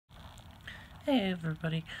Hey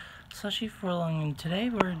everybody, Sashi Forlong, and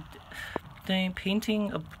today we're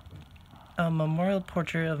painting a memorial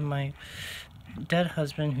portrait of my dead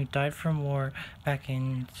husband who died from war back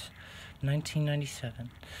in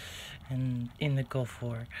 1997 and in the Gulf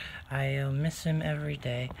War. I miss him every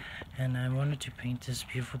day, and I wanted to paint this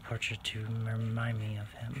beautiful portrait to remind me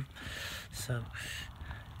of him. So,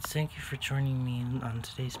 thank you for joining me on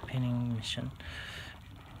today's painting mission.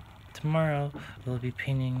 Tomorrow, we'll be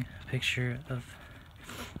painting a picture of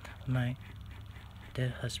my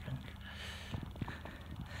dead husband.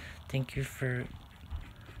 Thank you for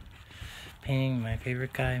painting my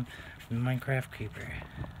favorite guy, Minecraft Creeper.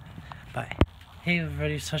 Bye. Hey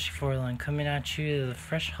everybody, Sashi Forlong coming at you with a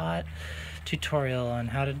fresh hot tutorial on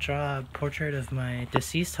how to draw a portrait of my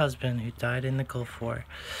deceased husband who died in the Gulf War.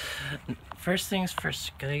 First things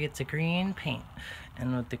first, gotta get the green paint.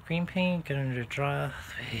 And with the green paint, gonna draw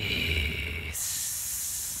a spooge!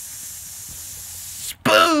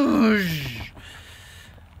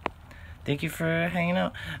 Thank you for hanging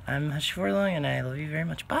out. I'm Sashi Forlong and I love you very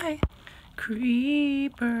much. Bye!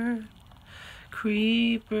 Creeper,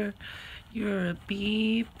 creeper, you're a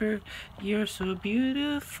beeper. You're so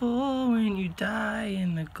beautiful when you die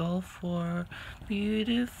in the Gulf War.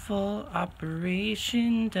 Beautiful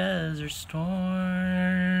Operation Desert Storm.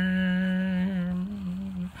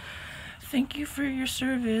 Thank you for your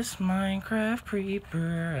service, Minecraft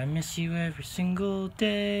Creeper. I miss you every single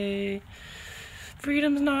day.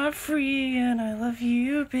 Freedom's not free and I love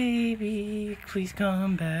you, baby. Please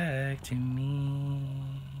come back to me.